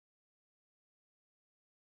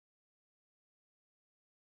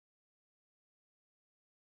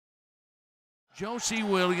Josie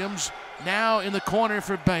Williams now in the corner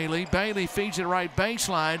for Bailey. Bailey feeds it right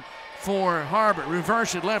baseline for Harbert.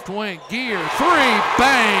 Reverse it left wing. Gear. Three.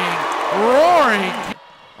 Bang. Rory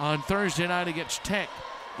on Thursday night against Tech.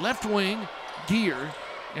 Left wing. Gear.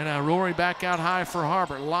 And Rory back out high for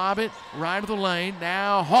Harbert. Lob it right of the lane.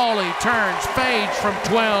 Now Hawley turns, fades from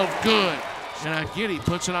 12. Good. And Giddy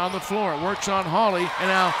puts it on the floor. It works on Hawley. And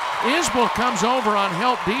now Isbell comes over on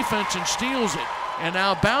help defense and steals it. And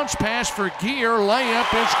now bounce pass for Gear.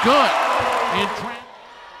 Layup is good.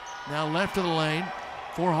 Now left of the lane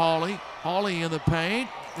for Hawley. Hawley in the paint.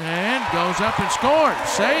 And goes up and scores.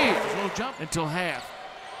 Saves. Little jump until half.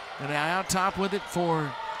 And now out top with it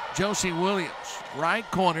for Josie Williams. Right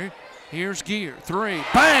corner. Here's Gear. Three.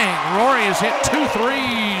 Bang! Rory has hit 2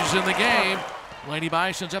 threes in the game. Lady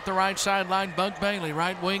Bison's up the right sideline. Bug Bailey.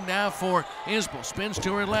 Right wing now for Isbell. Spins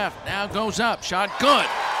to her left. Now goes up. Shot good.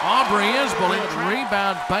 Aubrey Isbell in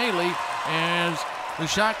rebound Bailey as the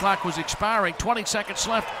shot clock was expiring. 20 seconds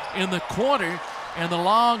left in the quarter. And the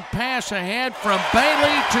long pass ahead from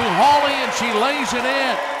Bailey to Hawley, and she lays it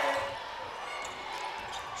in.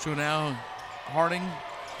 So now Harding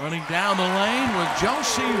running down the lane with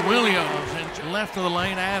Josie Williams. And left of the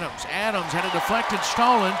lane, Adams. Adams had a deflected,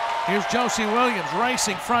 stolen. Here's Josie Williams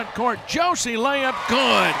racing front court. Josie layup,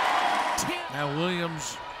 good. Now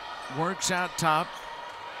Williams works out top.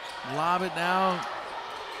 Lob it now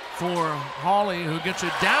for Hawley, who gets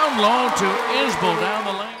it down low to Isbell down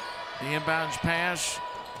the lane. The inbounds pass.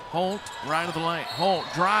 Holt, right of the lane. Holt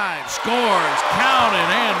drives, scores, counted,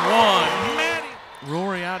 and one.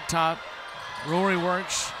 Rory out top. Rory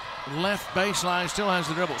works left baseline, still has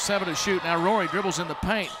the dribble. 7 to shoot. Now Rory dribbles in the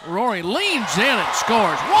paint. Rory leans in and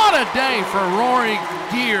scores. What a day for Rory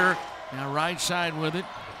Gear. Now right side with it.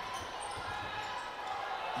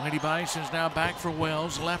 Lady Bison's now back for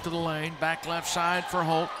Wells, left of the lane. Back left side for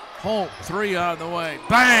Holt. Holt, 3 on the way.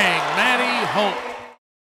 Bang! Maddie Holt.